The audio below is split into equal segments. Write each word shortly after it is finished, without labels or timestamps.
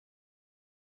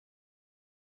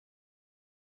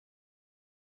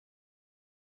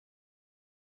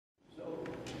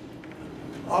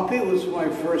Oppie was my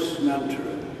first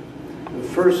mentor, the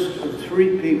first of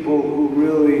three people who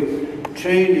really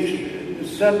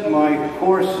set my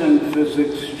course in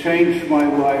physics, changed my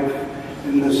life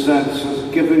in the sense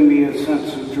of giving me a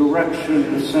sense of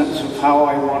direction, a sense of how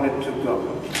I wanted to go.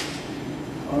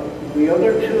 The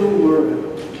other two were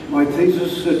my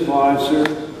thesis advisor,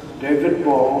 David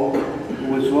Ball,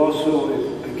 who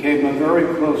became a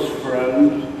very close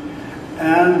friend,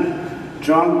 and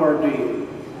John Bardeen,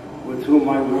 with whom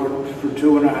I worked for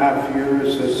 2.5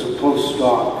 years as a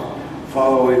postdoc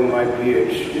following my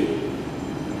PhD.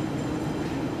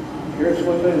 Here's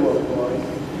what they look like.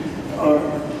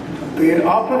 The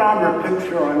Oppenheimer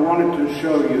picture I wanted to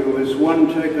show you is one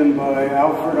taken by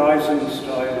Alfred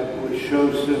Eisenstein, which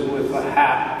shows him with a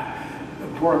hat,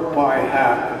 a pork pie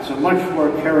hat. It's a much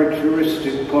more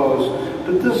characteristic pose,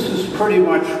 but this is pretty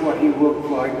much what he looked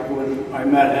like when I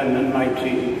met him in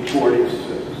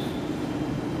 1946.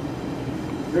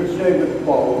 Here's David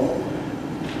Ball.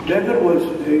 David was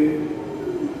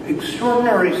an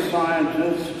extraordinary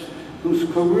scientist whose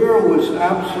career was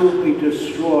absolutely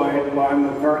destroyed by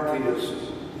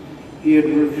McCarthyism. He had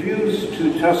refused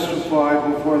to testify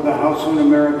before the House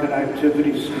Un-American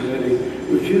Activities Committee,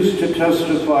 refused to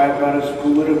testify about his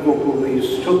political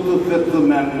beliefs, took the Fifth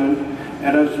Amendment,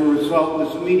 and as a result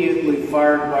was immediately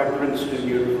fired by Princeton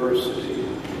University.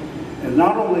 And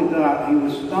not only that, he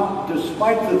was not,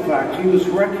 despite the fact he was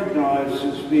recognized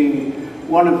as being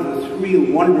one of the three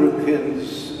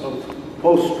wonderkins of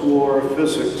post-war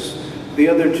physics. The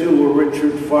other two were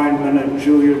Richard Feynman and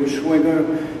Julian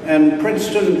Schwinger, and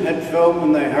Princeton had felt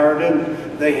when they hired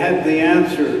him, they had the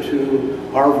answer to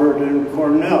Harvard and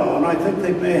Cornell, and I think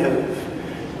they may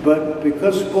have. But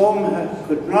because Bohm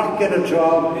could not get a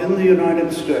job in the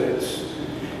United States,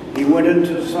 he went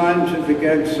into scientific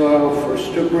exile,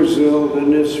 first to Brazil,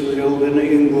 then Israel, then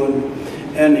England,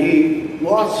 and he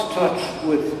lost touch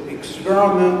with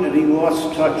experiment, and he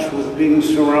lost touch with being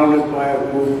surrounded by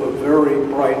a group of very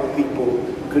bright people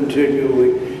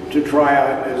continually to try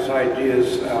out his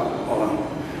ideas out on.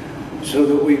 So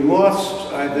that we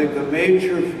lost, I think, a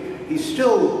major, he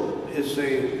still is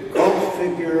a cult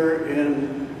figure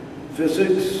in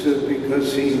physics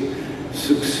because he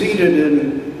succeeded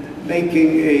in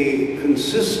making a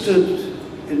consistent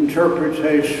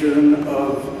interpretation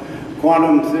of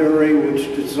quantum theory,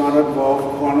 which does not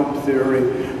involve quantum theory.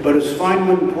 But as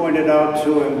Feynman pointed out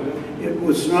to him, it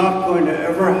was not going to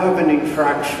ever have any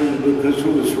traction because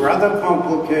it was rather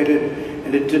complicated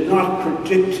and it did not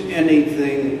predict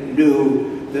anything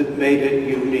new that made it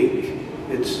unique.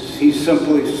 He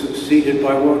simply succeeded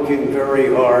by working very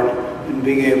hard and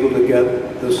being able to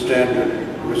get the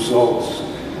standard results.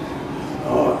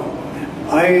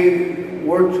 I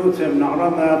worked with him not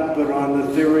on that, but on the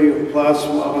theory of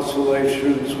plasma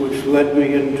oscillations, which led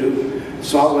me into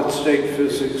solid-state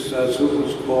physics, as it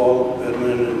was called, and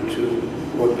then into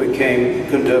what became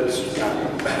condensed matter.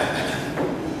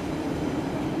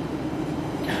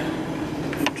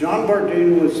 John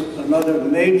Bardeen was another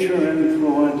major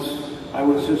influence. I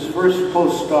was his first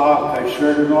postdoc. I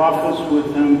shared an office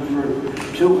with him for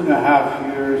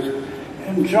 2.5 years.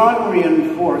 And John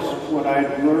reinforced what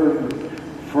I'd learned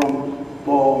from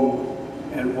Bohm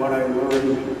and what I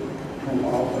learned from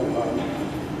Oppenheimer.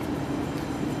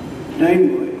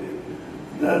 Namely,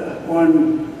 that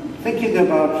when thinking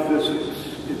about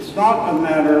physics, it's not a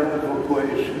matter of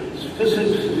equations.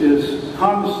 Physics is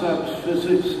concepts,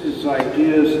 physics is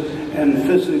ideas, and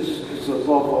physics is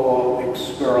above all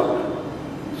experiment.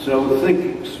 So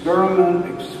think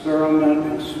experiment,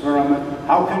 experiment, experiment.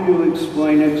 How can you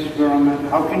explain experiment?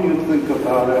 How can you think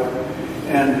about it?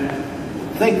 And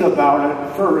think about it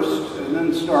first, and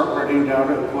then start writing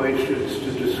down equations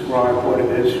to describe what it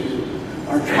is you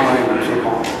are trying to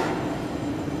model.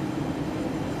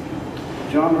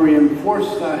 John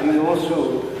reinforced that. He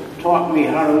also taught me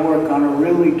how to work on a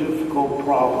really difficult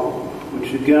problem,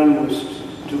 which again was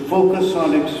to focus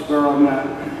on experiment,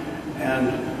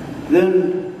 and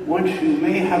then once you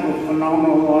may have a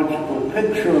phenomenological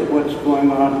picture of what's going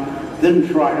on, then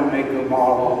try to make a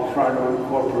model, try to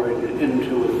incorporate it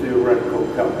into a theoretical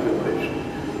calculation.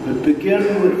 But begin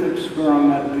with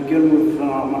experiment, begin with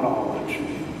phenomenology.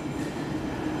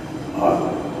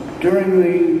 During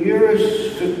the years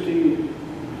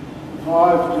 55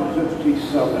 to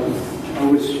 57, I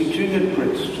was teaching at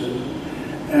Princeton,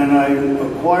 and I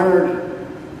acquired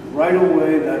right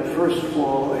away that first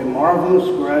fall a marvelous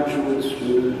graduate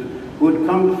student who had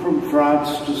come from France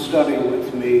to study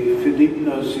with me, Philippe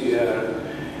Nozière.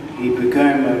 He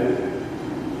became a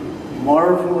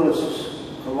marvelous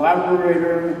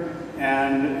collaborator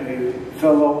and a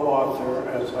fellow author,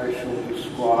 as I shall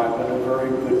describe, and a very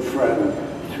good friend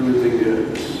through the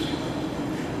years.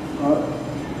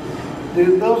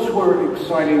 Those were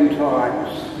exciting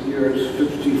times, years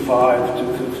 55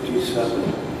 to 57.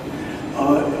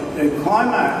 They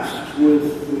climaxed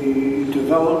with the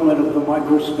development of the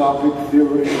microscopic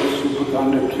theory of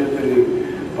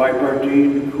superconductivity by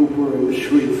Bardeen, Cooper, and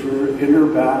Schrieffer in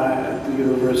Urbana at the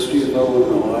University of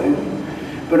Illinois.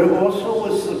 But it also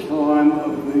was the time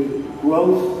of the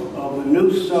growth of a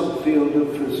new subfield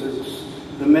of physics,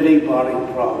 the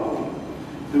many-body problem.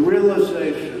 The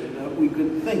realization that we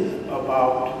could think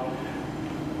about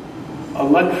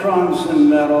electrons in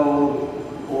metal,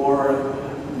 or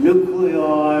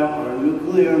nuclei, or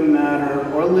nuclear matter,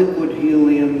 or liquid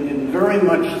helium in very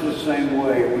much the same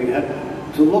way. We had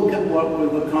to look at what were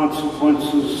the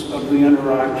consequences of the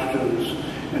interactions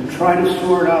and try to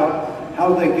sort out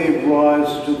how they gave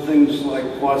rise to things like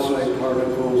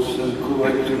quasi-particles and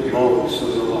collective modes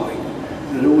and the like.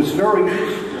 And it was very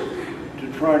useful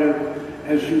to try to,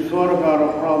 as you thought about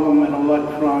a problem in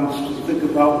electrons, to think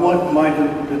about what might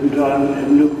have been done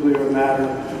in nuclear matter,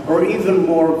 or even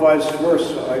more vice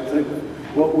versa. I think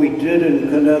what we did in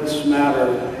condensed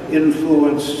matter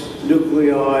influenced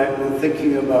nuclei, and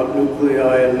thinking about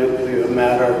nuclei and nuclear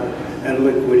matter and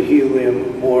liquid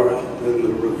helium more than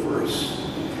the reverse.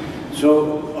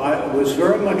 So it was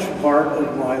very much part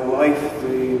of my life,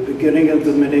 the beginning of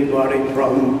the many-body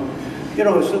problem. You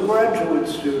know, as a graduate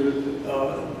student,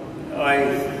 I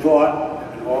thought,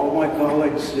 and all my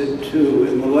colleagues did too,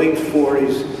 in the late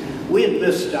 40s, we had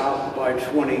missed out by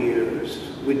 20 years.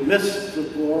 We'd missed the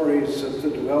glories of the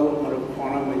development of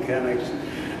quantum mechanics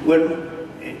when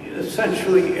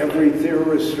essentially every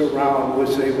theorist around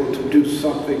was able to do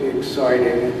something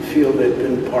exciting and feel they'd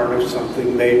been part of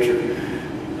something major.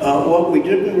 What we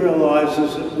didn't realize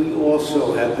is that we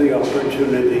also had the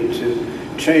opportunity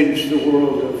to change the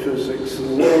world of physics.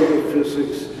 And the world of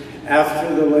physics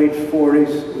after the late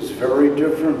 40s was very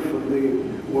different from the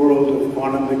world of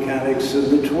quantum mechanics in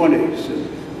the 20s. And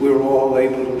we were all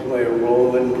able to play a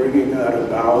role in bringing that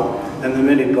about, and the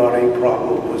many-body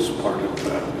problem was part of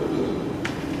that.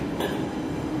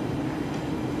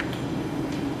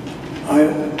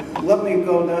 Let me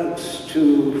go next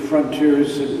to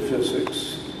frontiers in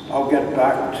physics. I'll get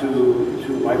back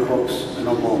to my books in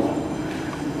a moment.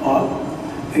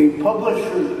 A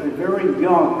publisher, a very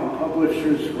young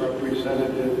publisher's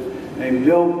representative named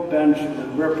Bill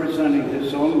Benjamin, representing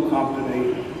his own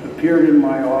company, appeared in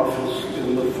my office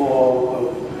in the fall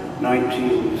of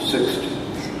 1960.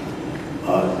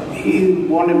 He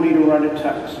wanted me to write a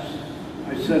text.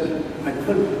 I said,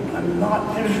 I'm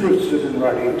not interested in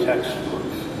writing textbooks.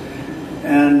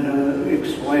 And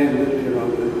explained that, you know,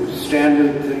 the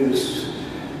standard things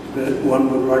that one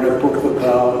would write a book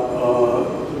about.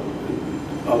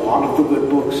 A lot of the good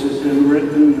books had been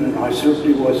written, and I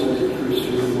certainly wasn't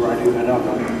interested in writing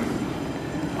another.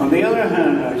 On the other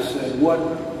hand, I said, what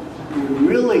we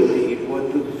really need,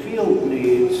 what the field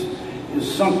needs,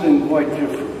 is something quite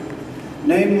different.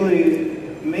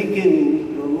 Namely,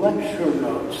 making the lecture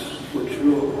notes, which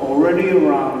were already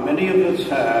around, many of us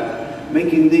had,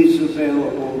 making these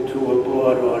available to a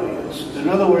broad audience. In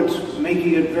other words,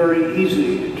 making it very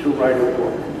easy to write a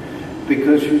book,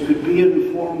 because you could be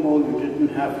informal, you didn't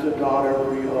have to dot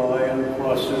every I and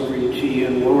cross every T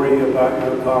and worry about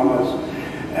your commas,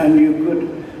 and you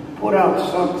could put out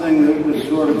something that was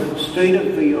sort of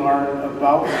state-of-the-art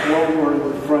about what were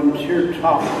the frontier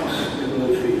topics in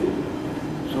the field.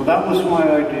 So that was my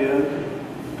idea.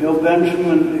 Bill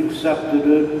Benjamin accepted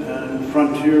it, and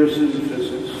Frontiers in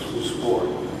Physics was born.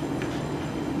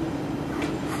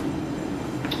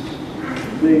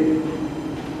 The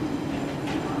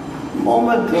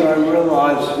moment that I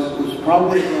realized it was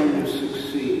probably going to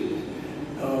succeed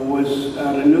was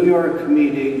at a New York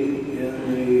meeting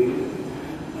in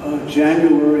the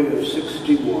January of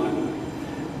 '61,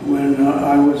 when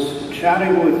I was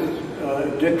chatting with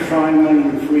Dick Feynman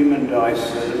and Freeman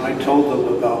Dyson, and I told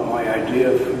them about my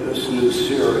idea for this new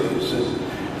series. And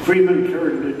Freeman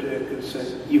turned to Dick and said,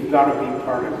 "You've got to be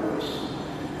part of this."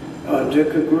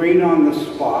 Dick agreed on the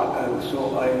spot, and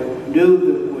so I knew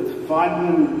that with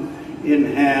Feynman in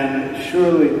hand,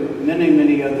 surely many,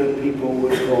 many other people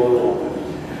would go along.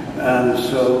 And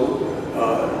so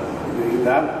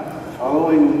that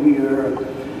following year,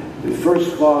 the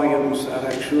first volumes, and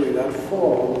actually that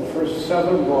fall, the first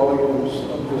 7 volumes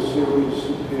of the series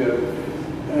appeared.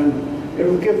 And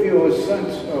it'll give you a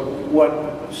sense of what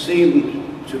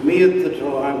seemed to me at the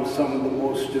time some of the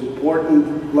most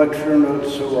important lecture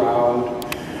notes around,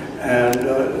 and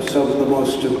some of the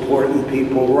most important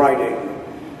people writing.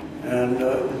 And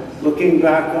looking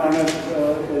back on it,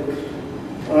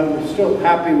 I'm still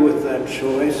happy with that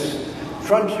choice.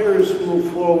 Frontiers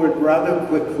moved forward rather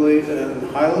quickly and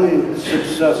highly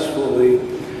successfully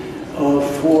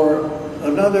for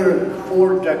another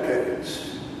 4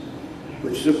 decades,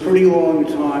 which is a pretty long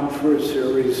time for a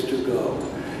series to go.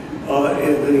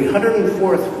 The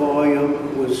 104th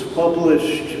volume was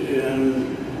published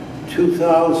in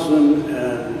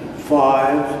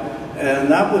 2005,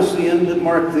 and that was the end that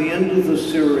marked the end of the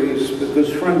series, because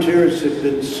Frontiers had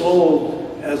been sold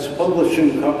as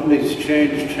publishing companies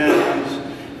changed hands.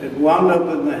 It wound up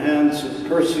in the hands of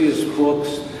Perseus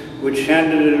Books, which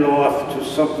handed it off to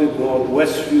something called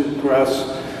Westview Press,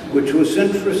 which was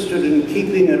interested in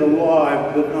keeping it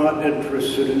alive, but not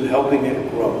interested in helping it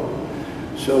grow.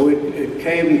 So it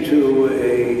came to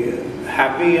a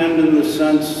happy end in the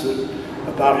sense that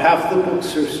about half the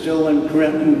books are still in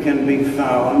print and can be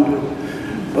found,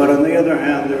 but on the other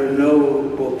hand, there are no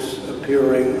books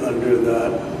appearing under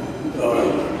that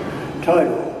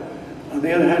title. On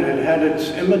the other hand, it had its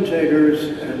imitators,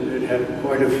 and it had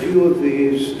quite a few of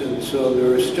these, and so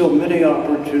there are still many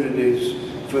opportunities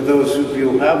for those of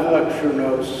you who have lecture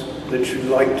notes that you'd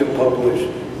like to publish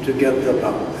to get them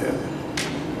out there.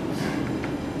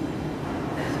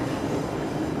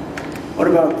 What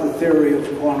about the theory of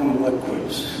quantum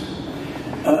liquids?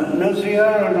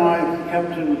 Nozier and I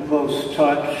kept in close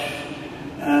touch,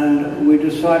 and we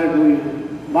decided we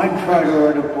might try to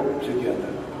write a book together.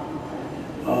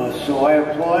 So I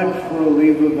applied for a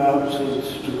leave of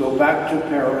absence to go back to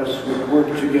Paris. We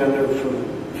worked together from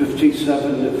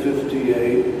 57 to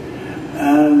 58,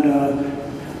 and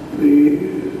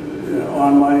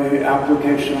on my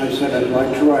application I said I'd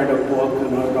like to write a book,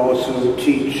 and I'd also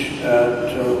teach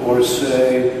at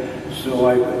Orsay. So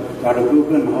I got a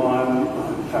Guggenheim,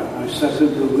 in fact my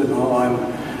second Guggenheim,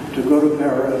 to go to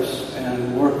Paris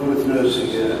and work with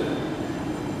Nozier.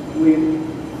 We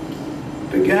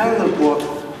began the book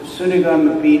sitting on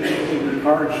the beach in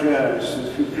Cargès.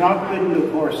 If you've not been to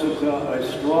Corsica, I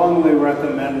strongly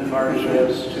recommend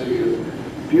Cargès to you.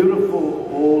 Beautiful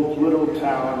old little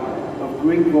town of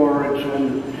Greek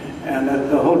origin, and at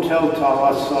the Hotel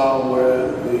Thalassa,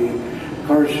 where the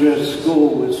Cargès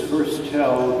school was first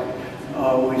held,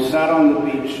 we sat on the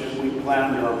beach and we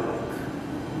planned our book.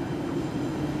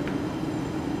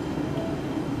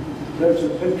 There's a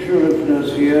picture of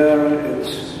Nozier.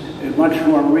 It's a much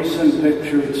more recent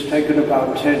picture. It's taken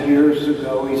about 10 years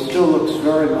ago. He still looks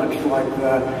very much like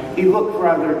that. He looked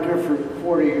rather different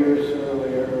 40 years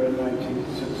earlier in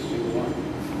 1961.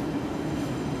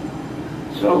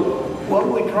 So what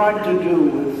we tried to do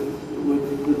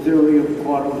with the theory of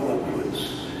quantum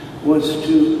liquids was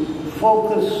to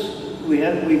focus. We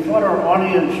thought our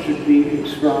audience should be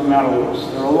experimentalists.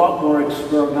 There are a lot more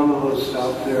experimentalists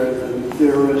out there than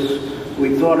theorists.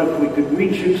 We thought if we could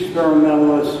reach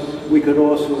experimentalists, we could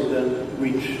also then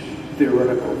reach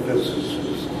theoretical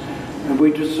physicists. And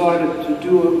we decided to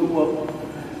do it, well,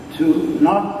 to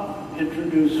not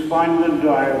introduce Feynman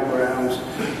diagrams,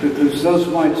 because those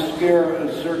might scare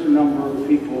a certain number of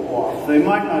people off. They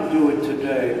might not do it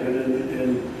today, but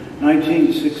in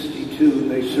 1962,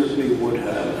 they certainly would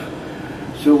have.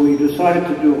 So we decided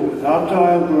to do it without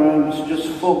diagrams, just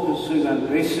focusing on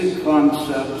basic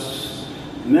concepts,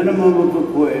 minimum of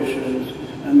equations,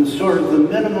 and the sort of the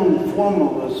minimum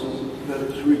formalism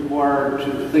that's required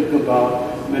to think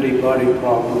about many-body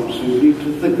problems. You need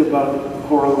to think about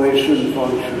correlation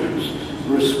functions,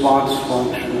 response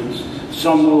functions.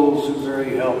 Some rules are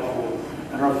very helpful.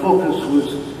 And our focus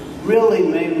was really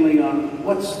mainly on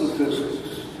what's the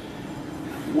physics?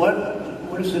 What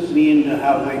does it mean to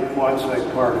have a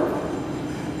quasi-particle?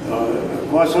 A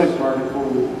quasi-particle,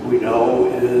 we know,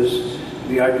 is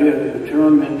the idea, the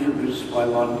term introduced by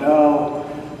Landau,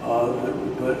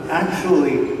 but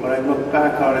actually, when I look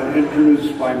back on it,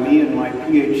 introduced by me in my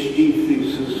PhD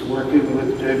thesis working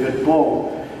with David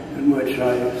Bohm, in which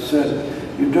I said,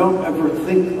 you don't ever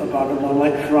think about an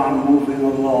electron moving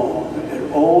alone.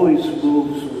 It always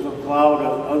moves with a cloud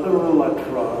of other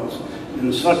electrons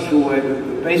in such a way that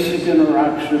the basic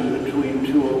interaction between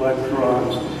two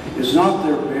electrons is not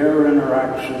their bare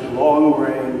interaction, long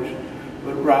range,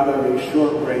 but rather a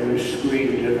short-range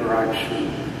screened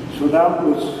interaction. So that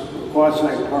was a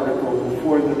quasi-particle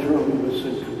before the term was